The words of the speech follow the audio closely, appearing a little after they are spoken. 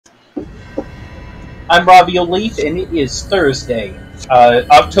I'm Robbie O'Leaf, and it is Thursday,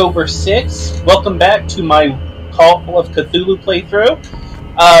 October 6th. Welcome back to my Call of Cthulhu playthrough.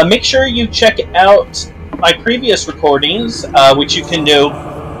 Make sure you check out my previous recordings, which you can do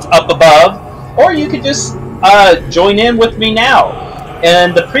up above, or you can just join in with me now.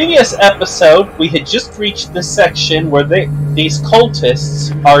 In the previous episode, we had just reached this section where these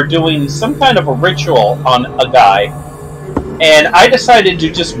cultists are doing some kind of a ritual on a guy, and I decided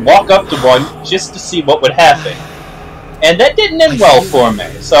to just walk up to one just to see what would happen. And that didn't end well for me,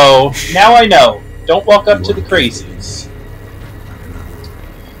 so now I know. Don't walk up to the crazies.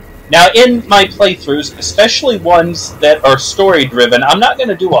 Now, in my playthroughs, especially ones that are story-driven, I'm not going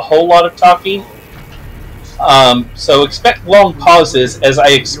to do a whole lot of talking. So expect long pauses as I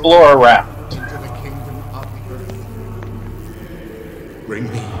explore around. Bring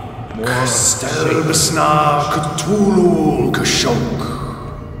me more Stelbesna Cthulhu Kashok.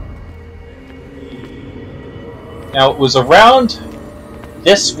 Now, it was around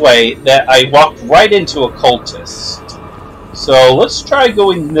this way that I walked right into a cultist. So let's try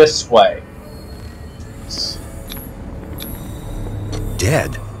going this way.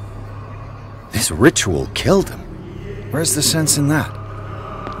 Dead? This ritual killed him. Where's the sense in that?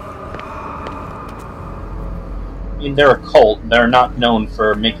 I mean, they're a cult. They're not known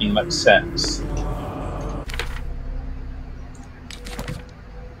for making much sense.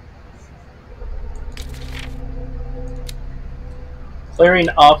 Clearing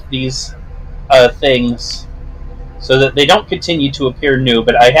off these things so that they don't continue to appear new,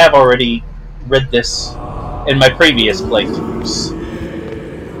 but I have already read this in my previous playthroughs.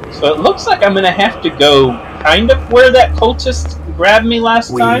 So it looks like I'm going to have to go kind of where that cultist grabbed me last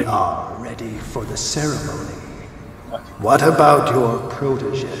time. We are ready for the ceremony. What about your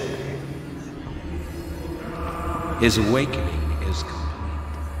protege? His awakening is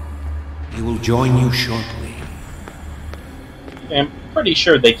complete. He will join you shortly. I'm pretty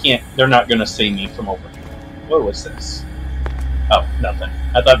sure they're not going to see me from over here. What was this? Oh, nothing.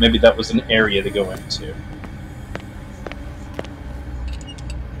 I thought maybe that was an area to go into.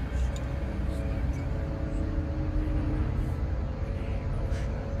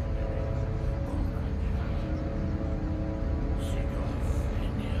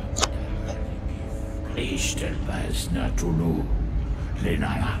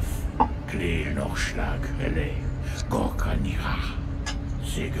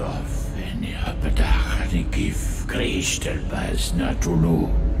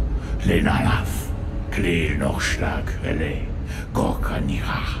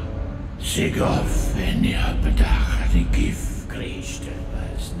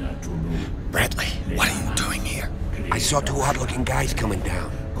 Bradley, what are you doing here? I saw two odd-looking guys coming down.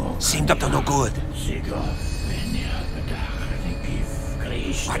 Seemed up to no good.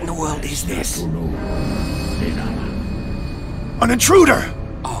 What in the world is this? An intruder!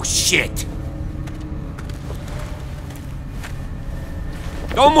 Oh, shit!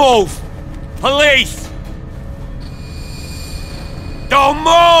 Don't move! Police! Don't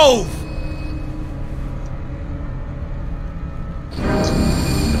move!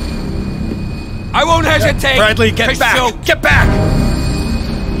 I won't hesitate! Bradley, get back! Get back!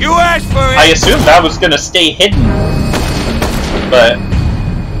 You asked for it! I assumed I was going to stay hidden, but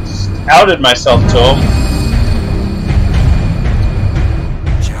outed myself to him.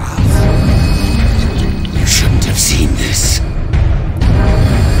 Charles, you shouldn't have seen this.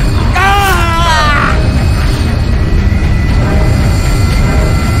 Ah!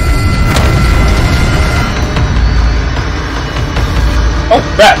 Oh,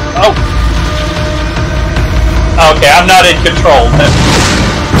 crap! Oh! Okay, I'm not in control.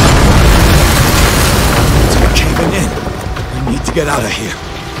 We're caving in. We need to get out of here.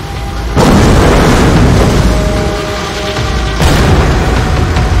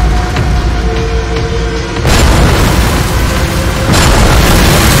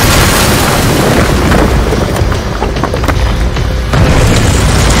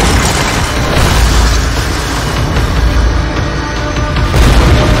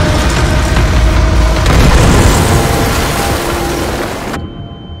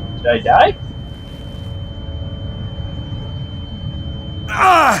 Did I die?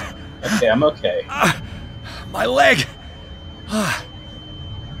 Ah! Okay, I'm okay. My leg! Ah.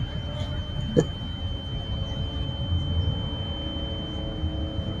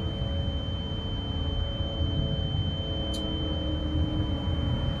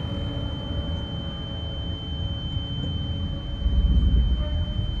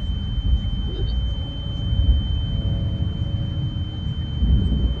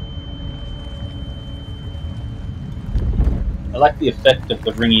 like the effect of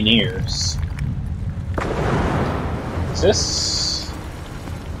the ringing ears. Is this...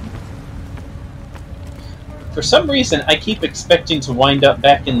 For some reason, I keep expecting to wind up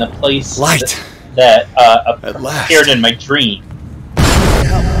back in the place Light. that At last. appeared in my dream.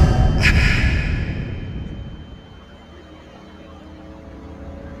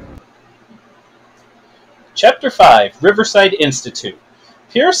 Chapter 5, Riverside Institute.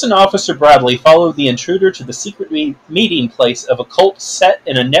 Pierce and Officer Bradley followed the intruder to the secret meeting place of a cult set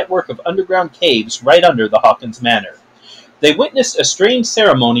in a network of underground caves right under the Hawkins Manor. They witnessed a strange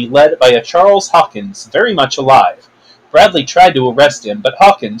ceremony led by a Charles Hawkins, very much alive. Bradley tried to arrest him, but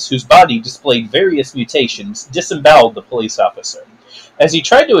Hawkins, whose body displayed various mutations, disemboweled the police officer. As he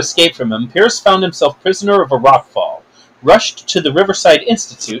tried to escape from him, Pierce found himself prisoner of a rockfall. Rushed to the Riverside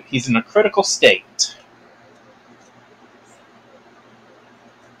Institute, he's in a critical state.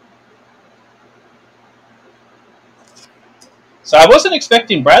 So I wasn't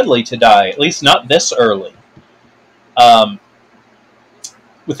expecting Bradley to die, at least not this early.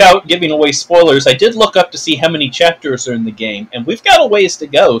 Without giving away spoilers, I did look up to see how many chapters are in the game, and we've got a ways to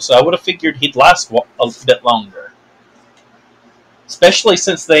go, so I would have figured he'd last a bit longer. Especially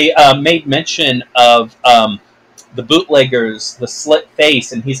since they made mention of the bootlegger's, the slit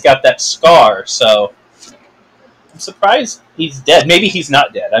face, and he's got that scar, so I'm surprised he's dead. Maybe he's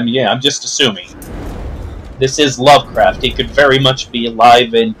not dead. I mean, yeah, I'm just assuming. This is Lovecraft. He could very much be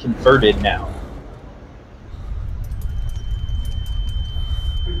alive and converted now.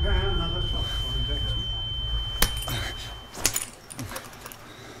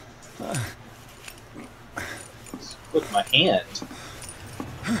 With my hand.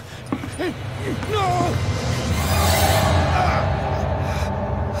 No!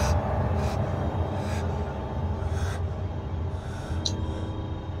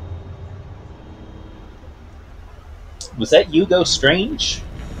 Was that Hugo Strange?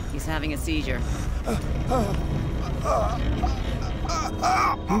 He's having a seizure. He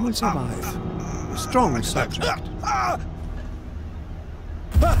will survive. Strong subject.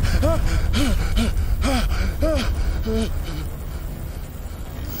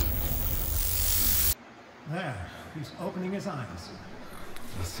 There, he's opening his eyes.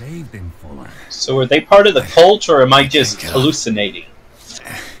 You saved him, Fuller. So are they part of the cult, or am I just hallucinating?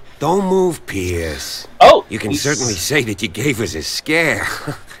 Don't move, Pierce. Oh! You can certainly say that you gave us a scare.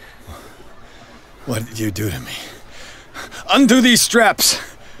 What did you do to me? Undo these straps!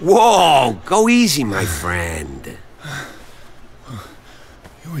 Whoa! Go easy, my friend.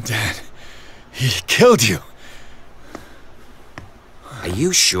 You were dead. He killed you. Are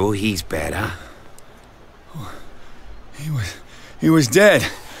you sure he's better? He was dead.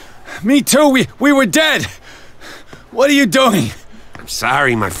 Me too, we were dead! What are you doing? I'm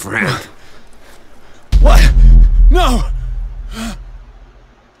sorry, my friend. What? No!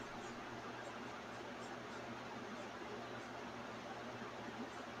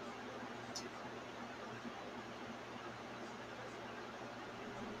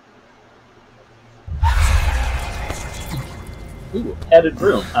 Ooh, a padded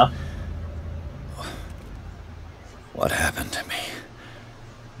room, huh? What happened to me?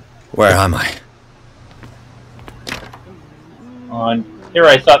 Where am I? Here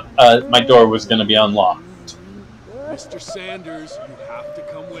I thought my door was going to be unlocked. Mr. Sanders, you have to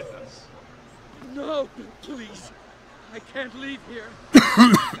come with us. No, please. I can't leave here.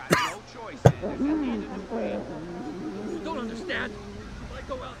 Got no choice. You don't understand. If I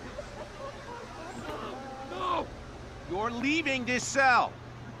go out... No! You're leaving this cell.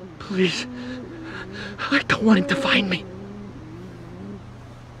 Please. I don't want him to find me.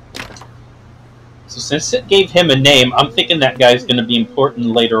 So since it gave him a name, I'm thinking that guy's going to be important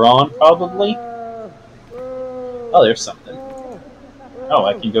later on, probably. Oh, there's something. Oh,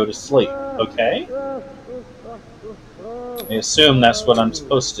 I can go to sleep. Okay. I assume that's what I'm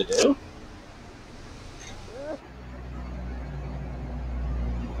supposed to do.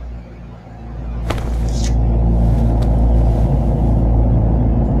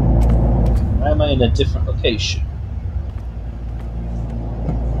 Why am I in a different location?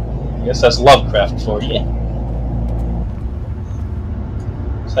 I guess that's Lovecraft for you.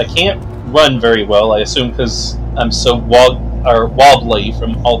 So I can't run very well, I assume, because I'm so wobbly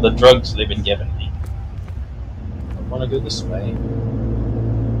from all the drugs they've been giving me. I want to go this way.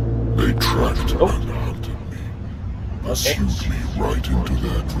 They tracked and hunted me. Pursued me right into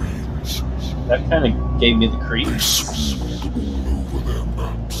their dreams. That kind of gave me the They creeps. scribbled all over their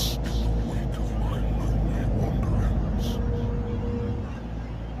maps the wake of my lonely wanderings.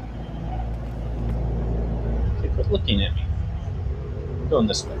 Okay, quit looking at me. I'm going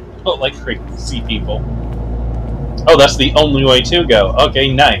this way. I don't like crazy people. Oh, that's the only way to go.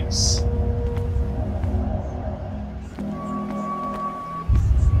 Okay, nice.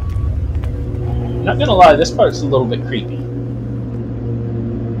 Not gonna lie, this part's a little bit creepy.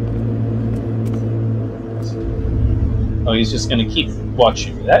 Oh, he's just gonna keep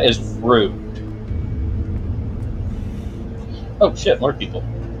watching me. That is rude. Oh shit, more people.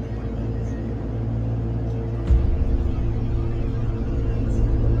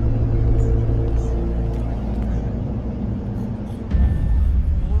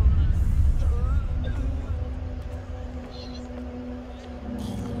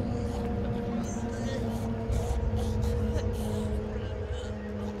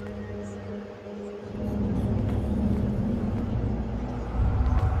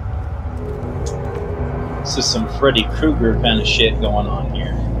 This is some Freddy Krueger kind of shit going on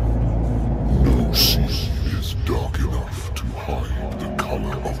here. No sea is dark enough to hide the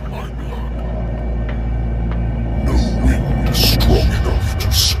color of my blood. No wind strong enough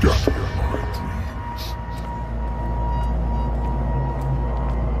to scatter my dreams.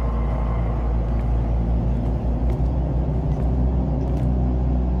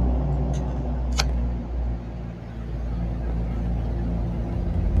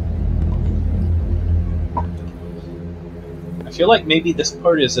 I feel like maybe this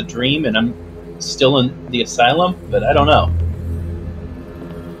part is a dream and I'm still in the asylum, but I don't know.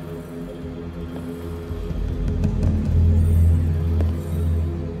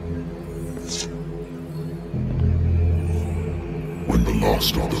 When the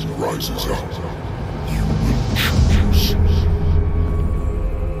last of them rises up, you will choose.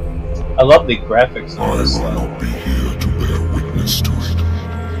 I love the graphics I on this. will not be here to bear witness to it,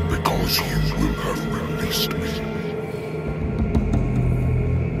 because you will have released me.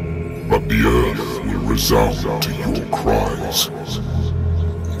 But the earth will resound to your cries, or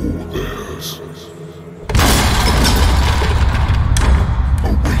theirs.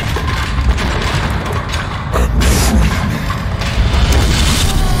 Awake and free me.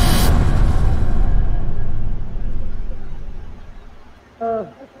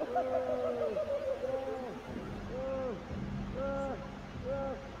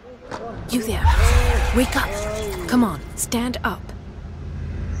 You there. Wake up. Come on, stand up.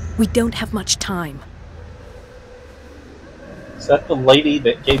 We don't have much time. Is that the lady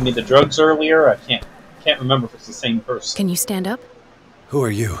that gave me the drugs earlier? I can't remember if it's the same person. Can you stand up? Who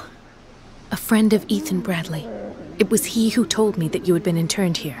are you? A friend of Ethan Bradley. It was he who told me that you had been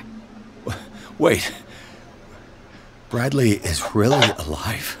interned here. Wait. Bradley is really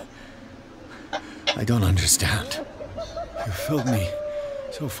alive? I don't understand. You filled me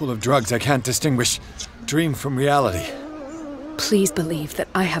so full of drugs I can't distinguish dream from reality. Please believe that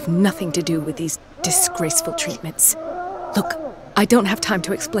I have nothing to do with these disgraceful treatments. Look, I don't have time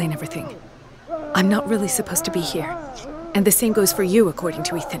to explain everything. I'm not really supposed to be here. And the same goes for you, according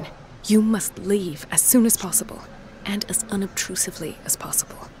to Ethan. You must leave as soon as possible, and as unobtrusively as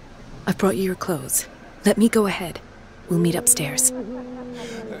possible. I've brought you your clothes. Let me go ahead. We'll meet upstairs.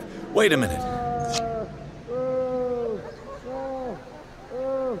 Wait a minute.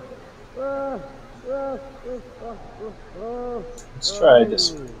 Let's try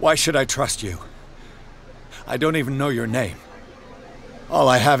this. Why should I trust you? I don't even know your name. All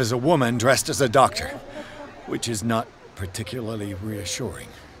I have is a woman dressed as a doctor, which is not particularly reassuring.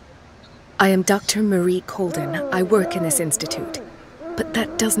 I am Dr. Marie Colden. I work in this institute. But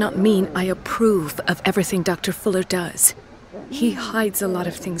that does not mean I approve of everything Dr. Fuller does. He hides a lot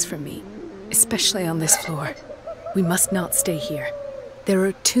of things from me, especially on this floor. We must not stay here. There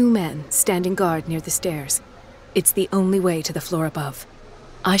are 2 men standing guard near the stairs. It's the only way to the floor above.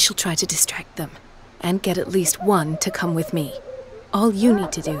 I shall try to distract them, and get at least one to come with me. All you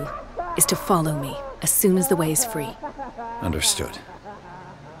need to do is to follow me as soon as the way is free. Understood.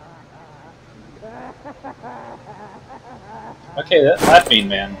 Okay, that laughing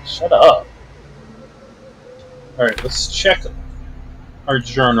man, shut up. Alright, let's check our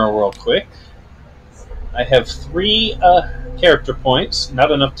journal real quick. I have 3 character points,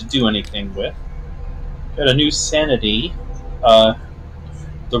 not enough to do anything with. Got a new sanity.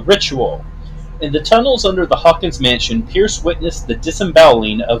 The ritual. In the tunnels under the Hawkins mansion, Pierce witnessed the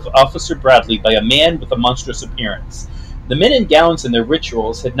disemboweling of Officer Bradley by a man with a monstrous appearance. The men in gowns and their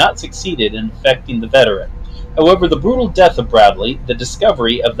rituals had not succeeded in affecting the veteran. However, the brutal death of Bradley, the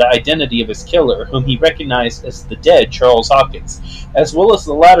discovery of the identity of his killer, whom he recognized as the dead Charles Hawkins, as well as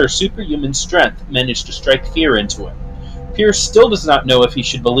the latter's superhuman strength, managed to strike fear into him. Pierce still does not know if he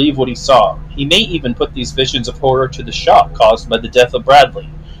should believe what he saw. He may even put these visions of horror to the shock caused by the death of Bradley,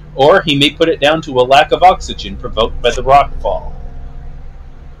 or he may put it down to a lack of oxygen provoked by the rock fall.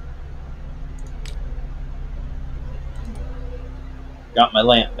 Got my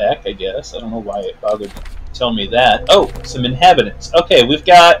lamp back, I guess. I don't know why it bothered to tell me that. Oh, some inhabitants. Okay, we've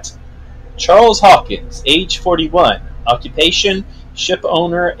got Charles Hawkins, age 41, occupation, ship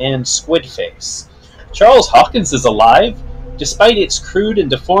owner, and squid face. Charles Hawkins is alive? Despite its crude and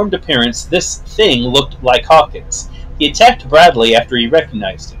deformed appearance, this thing looked like Hawkins. He attacked Bradley after he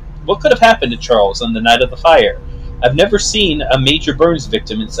recognized him. What could have happened to Charles on the night of the fire? I've never seen a major burns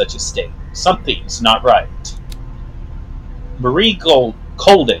victim in such a state. Something's not right. Marie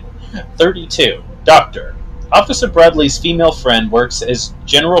Colden, 32, doctor. Officer Bradley's female friend works as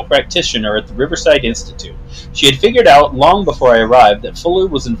general practitioner at the Riverside Institute. She had figured out long before I arrived that Fuller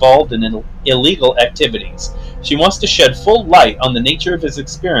was involved in illegal activities. She wants to shed full light on the nature of his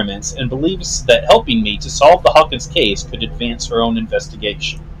experiments and believes that helping me to solve the Hawkins case could advance her own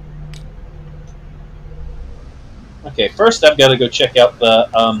investigation. Okay, first I've got to go check out the,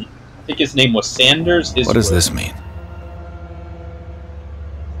 I think his name was Sanders. What does this mean?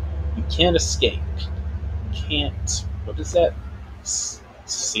 You can't escape. Can't, what is that?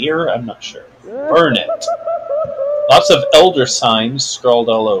 Sear? I'm not sure. Burn it. Lots of elder signs scrawled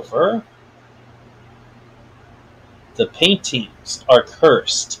all over. The paintings are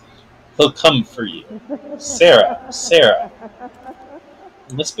cursed. He'll come for you. Sarah.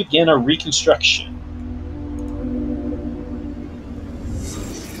 Let's begin our reconstruction.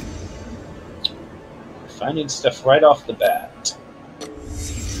 Finding stuff right off the bat.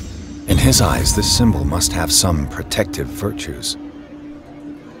 In his eyes, this symbol must have some protective virtues.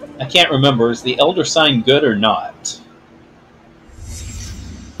 I can't remember. Is the elder sign good or not?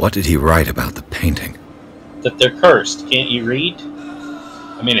 What did he write about the painting? That they're cursed. Can't you read?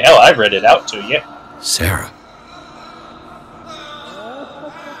 I mean, hell, I read it out to you. Sarah.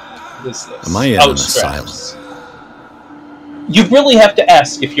 What is this? Am I in an asylum? You really have to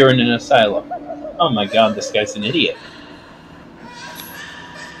ask if you're in an asylum. Oh my god, this guy's an idiot.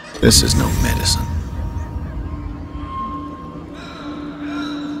 This is no medicine.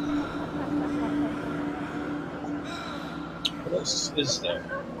 What else is there?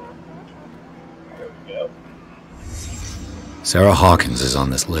 There we go. Sarah Hawkins is on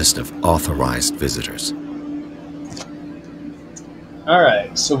this list of authorized visitors.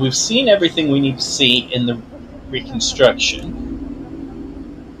 Alright, so we've seen everything we need to see in the reconstruction.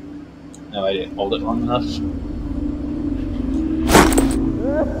 No, I didn't hold it long enough.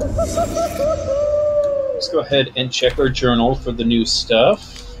 Let's go ahead and check our journal for the new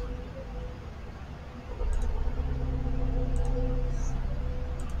stuff.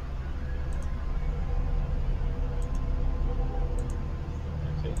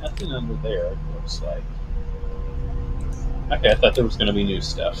 Okay, nothing under there, it looks like. Okay, I thought there was going to be new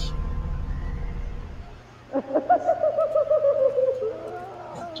stuff.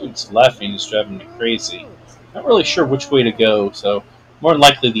 Dude's laughing, he's driving me crazy. Not really sure which way to go, so more than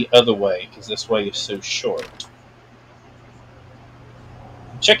likely the other way, because this way is so short.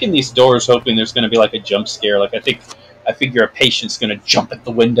 I'm checking these doors, hoping there's going to be like a jump scare. Like I figure a patient's going to jump at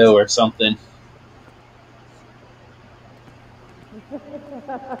the window or something.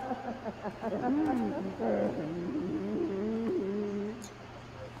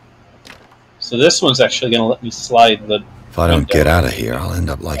 So this one's actually going to let me slide the If I don't get out of here, I'll end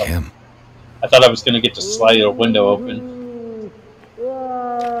up like him. I thought I was going to get to slide a window open.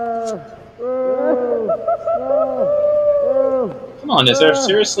 Come on, is there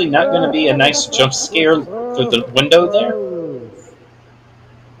seriously not going to be a nice jump scare through the window there?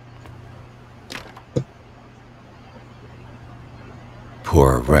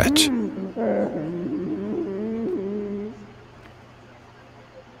 Poor wretch.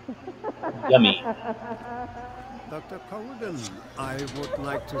 Yummy. Dr. Colden, I would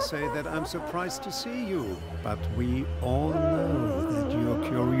like to say that I'm surprised to see you, but we all know that your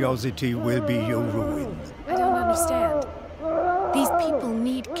curiosity will be your ruin. I don't understand. These people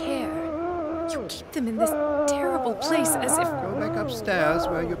need care. You keep them in this terrible place as if... Go back upstairs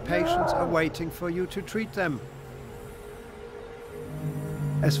where your patients are waiting for you to treat them.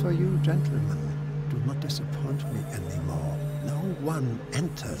 As for you, gentlemen, do not disappoint me anymore. No one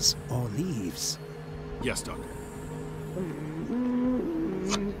enters or leaves. Yes, Doctor.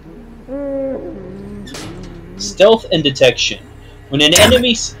 Stealth and detection. When an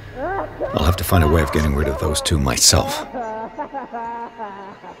enemy... I'll have to find a way of getting rid of those two myself.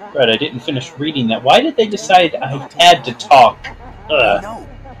 Right, I didn't finish reading that. Why did they decide I had to talk? Ugh.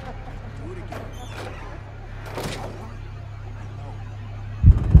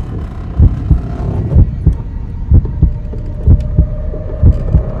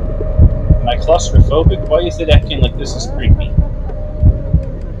 Am I claustrophobic? Why is it acting like this is creepy?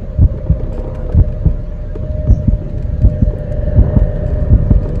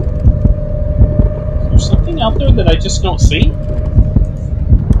 Is there something out there that I just don't see?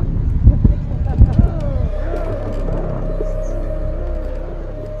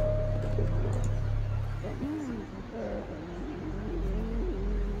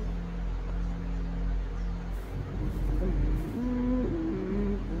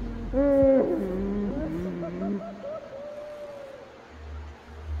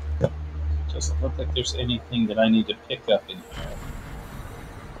 Doesn't look like there's anything that I need to pick up in here.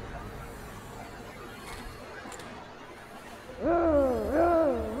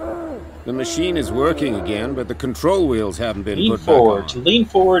 The machine is working again, but the control wheels haven't been Lean put forward. back To on. lean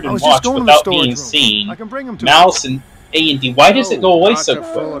forward and was just watch going to the without storage being room. seen. I can bring 'em to Mouse and A and D. Why does it go away so Dr.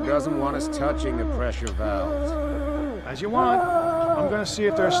 quick? Fuller doesn't want us touching the pressure valves. As you want. I'm going to see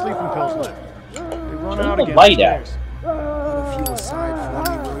if there are sleeping pills left. They run Turn out the again. light out. Put a few aside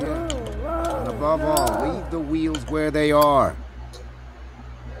for me, will you? And above all, leave the wheels where they are.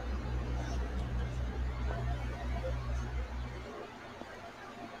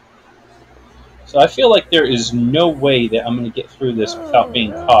 So I feel like there is no way that I'm going to get through this without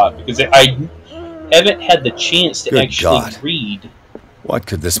being caught, because I haven't had the chance to Good actually God. read What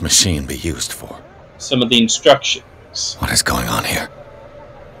could this machine be used for? some of the instructions. What is going on here?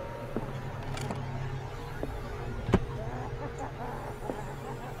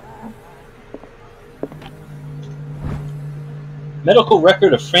 Medical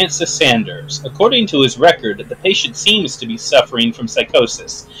record of Francis Sanders. According to his record, the patient seems to be suffering from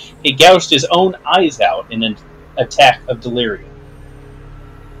psychosis. He gouged his own eyes out in an attack of delirium.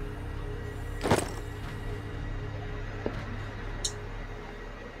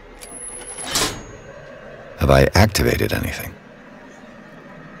 Have I activated anything?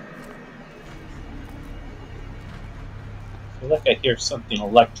 I feel like I hear something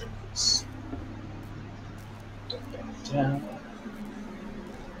electric. Back down.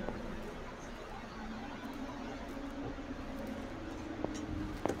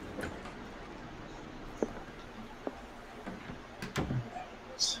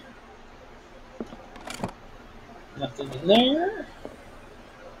 Nothing in there.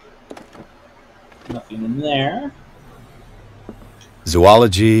 Nothing in there.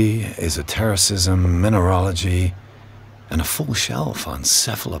 Zoology, esotericism, mineralogy, and a full shelf on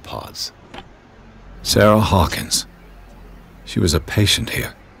cephalopods. Sarah Hawkins. She was a patient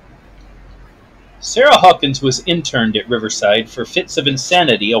here. Sarah Hawkins was interned at Riverside for fits of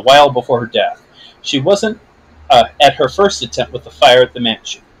insanity a while before her death. She wasn't at her first attempt with the fire at the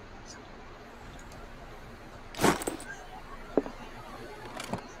mansion.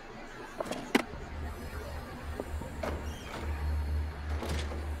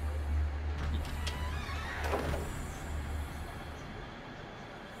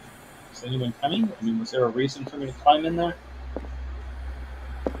 Is anyone coming? I mean, was there a reason for me to climb in there?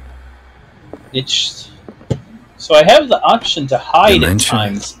 So I have the option to hide Dementia, at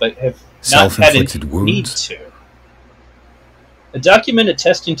times, but have not had a self-inflicted need wounds. to. A document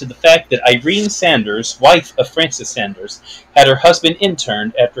attesting to the fact that Irene Sanders, wife of Francis Sanders, had her husband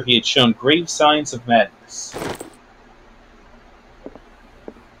interned after he had shown grave signs of madness.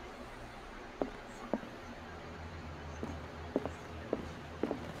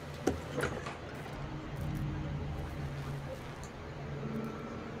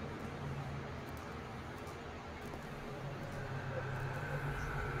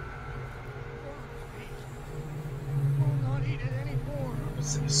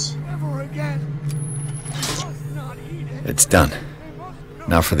 What's this? Never again. It's done.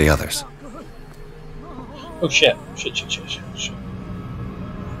 Now for the others. Oh shit. Shit.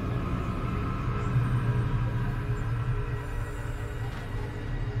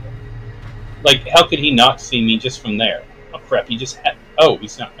 Like, how could he not see me just from there? Oh crap, he just had... Oh,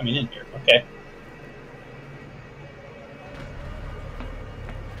 he's not coming in here. Okay.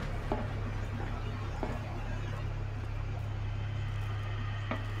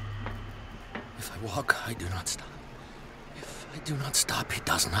 If I walk, I do not stop. If I do not stop, he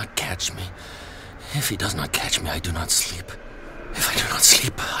does not catch me. If he does not catch me, I do not sleep. If I do not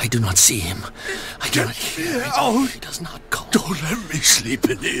sleep, I do not see him. I do not hear him. He does not call. Don't let me sleep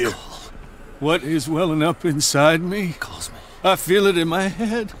in here. What is welling up inside me? He calls me. I feel it in my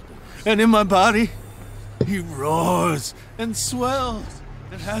head and in my body. He roars and swells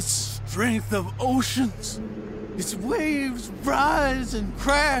and has strength of oceans. Its waves rise and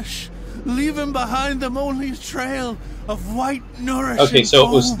crash, leaving behind them only a trail of white nourishing Okay, so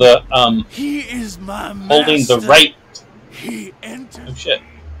it was foam. the, He is my holding the master. right... He enters. Oh shit.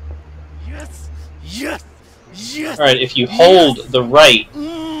 Yes. Alright, if you hold the right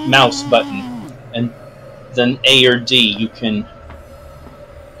mouse button and then A or D, you can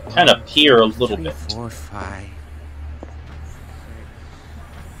kind of peer a little 3, bit. 4, 5.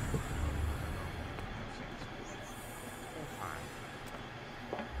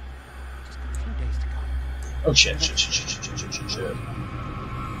 Oh shit.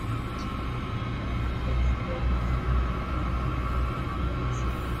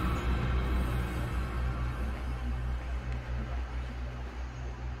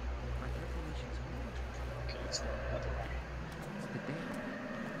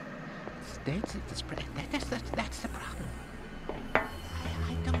 dates. That's the problem.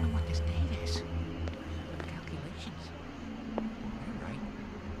 I don't know what this date is. The calculations. You're right.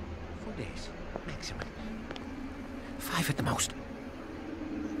 4 days maximum. 5 at the most.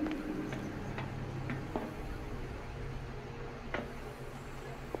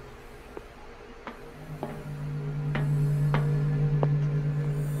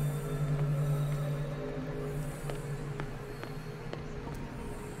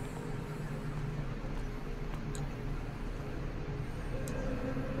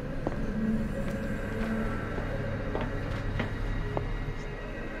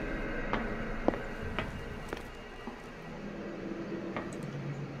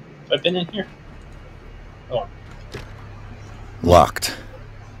 I've been in here. Oh. Locked.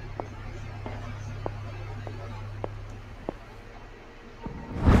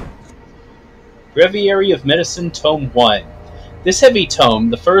 Breviary of Medicine, Tome 1. This heavy tome,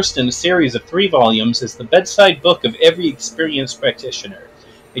 the first in a series of 3 volumes, is the bedside book of every experienced practitioner.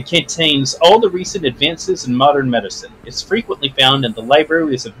 It contains all the recent advances in modern medicine. It's frequently found in the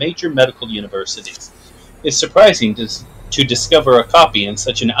libraries of major medical universities. It's surprising to discover a copy in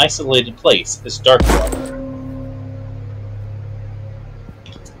such an isolated place as Darkwater.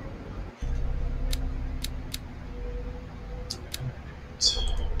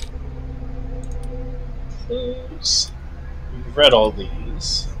 Close. We've read all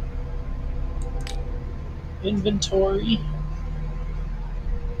these. Inventory.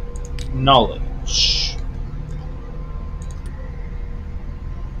 Knowledge.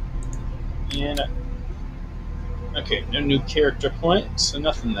 And okay, no new character points, so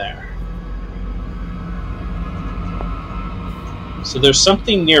nothing there. So there's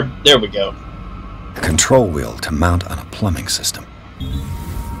something near. There we go. A control wheel to mount on a plumbing system.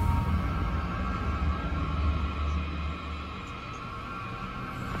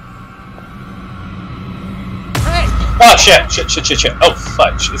 Oh, shit. Oh,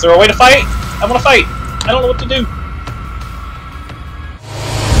 fudge. Is there a way to fight? I want to fight. I don't know what to do.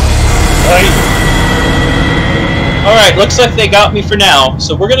 Alright, looks like they got me for now.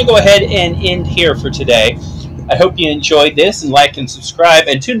 So we're going to go ahead and end here for today. I hope you enjoyed this, and like and subscribe.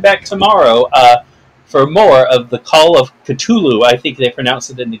 And tune back tomorrow for more of the Call of Cthulhu. I think they pronounce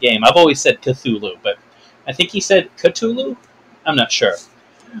it in the game. I've always said Cthulhu, but I think he said Cthulhu? I'm not sure.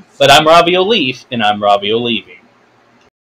 But I'm Robbie O'Leaf, and I'm Robbie O'Leavy.